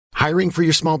Hiring for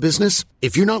your small business?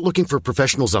 If you're not looking for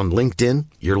professionals on LinkedIn,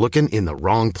 you're looking in the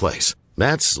wrong place.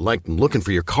 That's like looking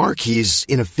for your car keys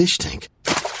in a fish tank.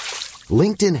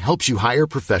 LinkedIn helps you hire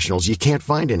professionals you can't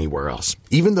find anywhere else,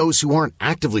 even those who aren't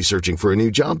actively searching for a new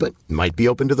job but might be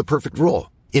open to the perfect role.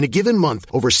 In a given month,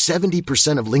 over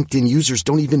 70% of LinkedIn users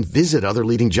don't even visit other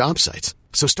leading job sites.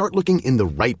 So start looking in the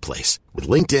right place. With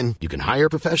LinkedIn, you can hire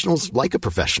professionals like a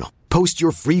professional. Post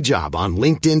your free job on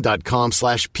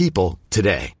linkedin.com/people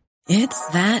today. It's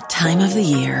that time of the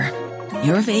year.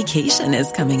 Your vacation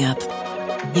is coming up.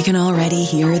 You can already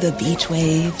hear the beach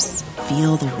waves,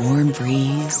 feel the warm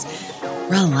breeze,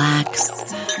 relax,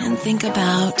 and think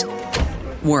about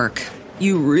work.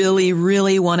 You really,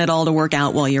 really want it all to work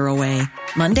out while you're away.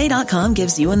 Monday.com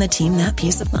gives you and the team that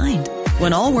peace of mind.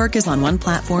 When all work is on one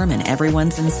platform and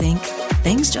everyone's in sync,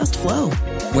 things just flow.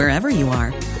 Wherever you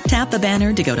are, tap the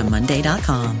banner to go to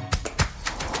Monday.com.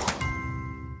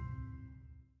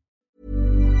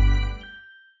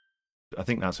 I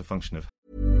think that's a function of...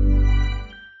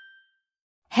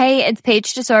 Hey, it's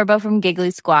Paige DeSorbo from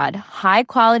Giggly Squad. High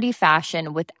quality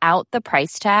fashion without the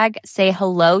price tag. Say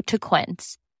hello to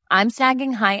Quince. I'm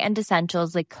snagging high-end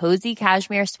essentials like cozy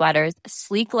cashmere sweaters,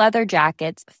 sleek leather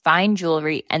jackets, fine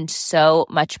jewelry, and so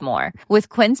much more. With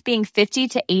Quince being 50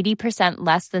 to 80%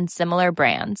 less than similar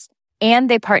brands. And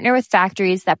they partner with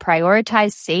factories that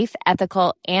prioritize safe,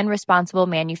 ethical, and responsible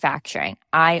manufacturing.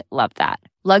 I love that.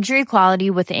 Luxury quality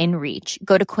within reach.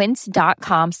 Go to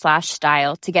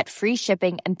quince.com/style to get free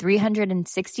shipping and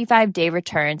 365-day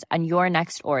returns on your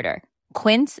next order.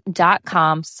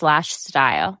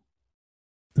 Quince.com/style.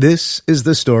 This is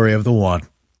the story of the one.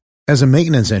 As a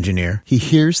maintenance engineer, he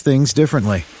hears things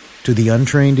differently. To the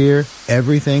untrained ear,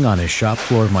 everything on his shop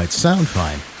floor might sound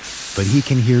fine, but he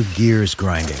can hear gears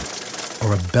grinding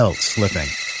or a belt slipping.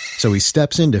 So he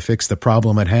steps in to fix the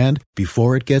problem at hand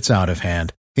before it gets out of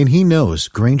hand. And he knows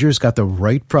Grainger's got the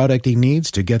right product he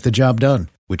needs to get the job done,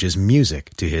 which is music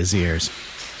to his ears.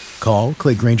 Call,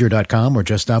 click Grainger.com, or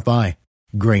just stop by.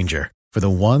 Grainger, for the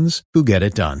ones who get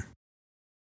it done.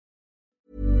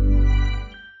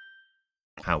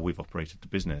 How we've operated the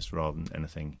business rather than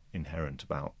anything inherent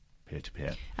about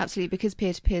peer-to-peer. Absolutely, because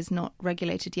peer-to-peer is not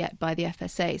regulated yet by the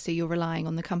FSA, so you're relying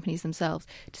on the companies themselves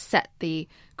to set the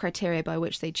criteria by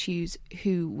which they choose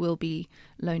who will be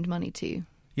loaned money to.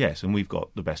 Yes, and we've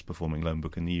got the best performing loan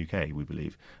book in the UK, we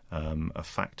believe, a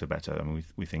factor better. I mean,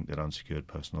 we think that unsecured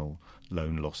personal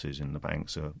loan losses in the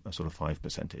banks are sort of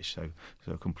 5%ish, so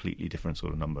a completely different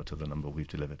sort of number to the number we've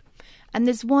delivered. And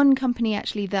there's one company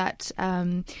actually that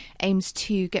aims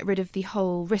to get rid of the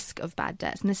whole risk of bad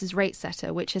debts, and this is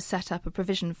RateSetter, which has set up a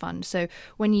provision fund. So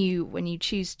when you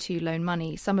choose to loan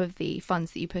money, some of the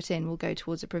funds that you put in will go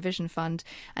towards a provision fund,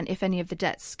 and if any of the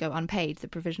debts go unpaid, the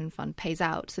provision fund pays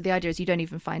out. So the idea is you don't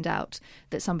even find out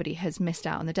that somebody has missed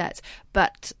out on the debts.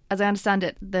 But as I understand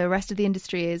it, the rest of the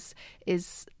industry is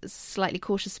slightly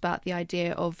cautious about the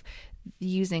idea of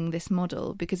using this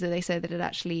model because they say that it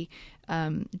actually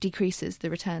decreases the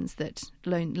returns that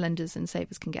lenders and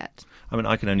savers can get. I mean,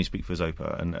 I can only speak for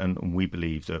Zopa, and we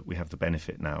believe that we have the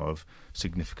benefit now of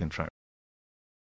significant track